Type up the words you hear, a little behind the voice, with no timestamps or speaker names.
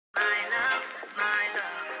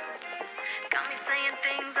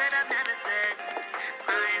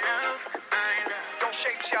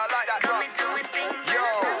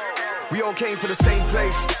came for the same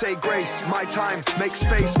place. Say grace, my time, make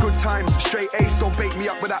space, good times, straight ace. Don't bait me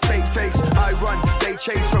up with that fake face. I run, they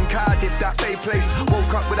chase from Cardiff, that Bay place.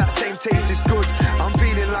 Woke up with that same taste, it's good. I'm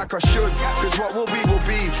feeling like I should, cause what will be will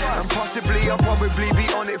be. And possibly I'll probably be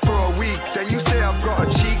on it for a week. Then you say I've got a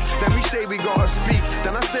cheek, then we say we gotta speak.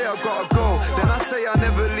 Then I say I've gotta go, then I say I'll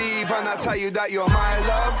never leave. And I tell you that you're my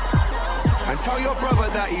love. And tell your brother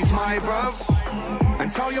that he's my bruv. And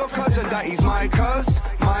tell your cousin that he's my cuz,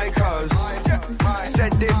 my cuz.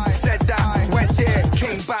 Said this, said that, went there,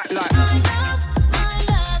 came back like My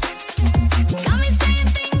love, got me saying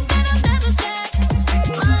things that I've never said.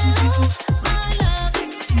 My love,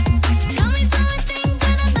 got me doing things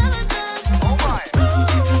that I've never done. oh my.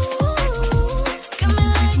 Ooh, got me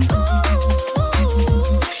like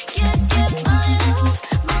ooh, get my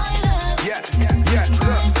love, Yeah,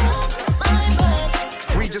 look. my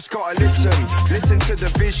love. We just gotta listen to the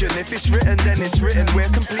vision. If it's written, then it's written. We're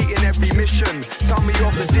completing every mission. Tell me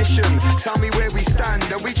your position, tell me where we stand.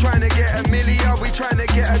 Are we trying to get a million? Are we trying to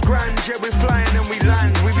get a grand? Yeah, we're flying and we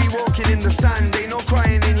land. We be walking in the sand, ain't no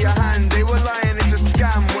crying in your hand. They were lying, it's a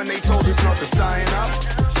scam when they told us not to sign up.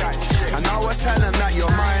 And now I tell them that you're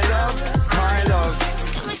my love, my love.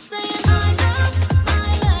 Got me saying I love, my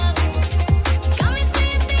love. Got me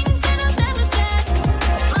saying things that I've never said.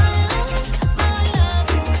 My love,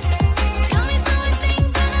 got me doing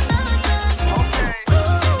things that I've never done. Okay.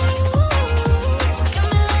 Got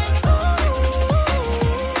me like ooh,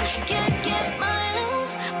 get my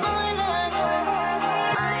love, my love.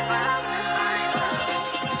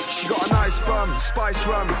 She got a nice bum, spice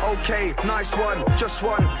rum, okay, nice one, just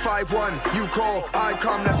one, 5-1, you call, I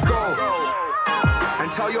come, let's go.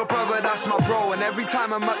 And tell your brother that's my bro, and every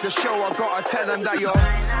time I'm at the show, I gotta tell him that you're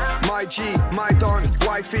my G, my Don,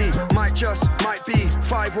 wifey, might be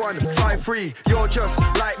 5'1", 5'3", you're just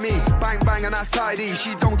like me, bang bang and that's tidy.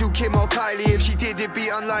 She don't do Kim or Kylie, if she did it'd be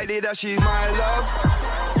unlikely that she's my love.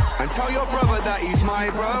 And tell your brother that he's my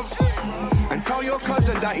bruv. And tell your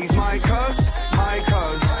cousin that he's my cuz, my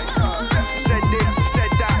cuz. Said this,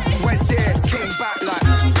 said that, went there, came back like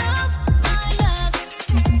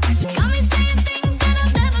Got me saying things that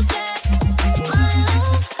I've never said. My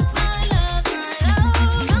love,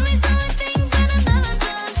 got me doing things that I've never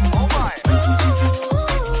done. oh my.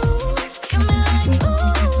 Got me like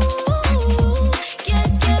ooh,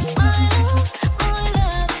 get my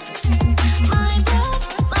love, my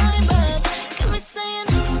bruv. Got me saying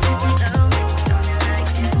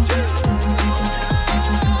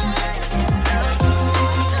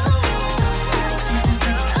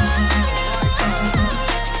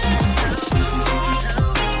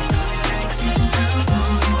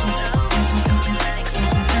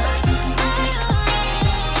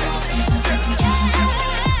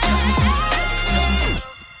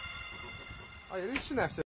Oh, yeah, this is Shanesha.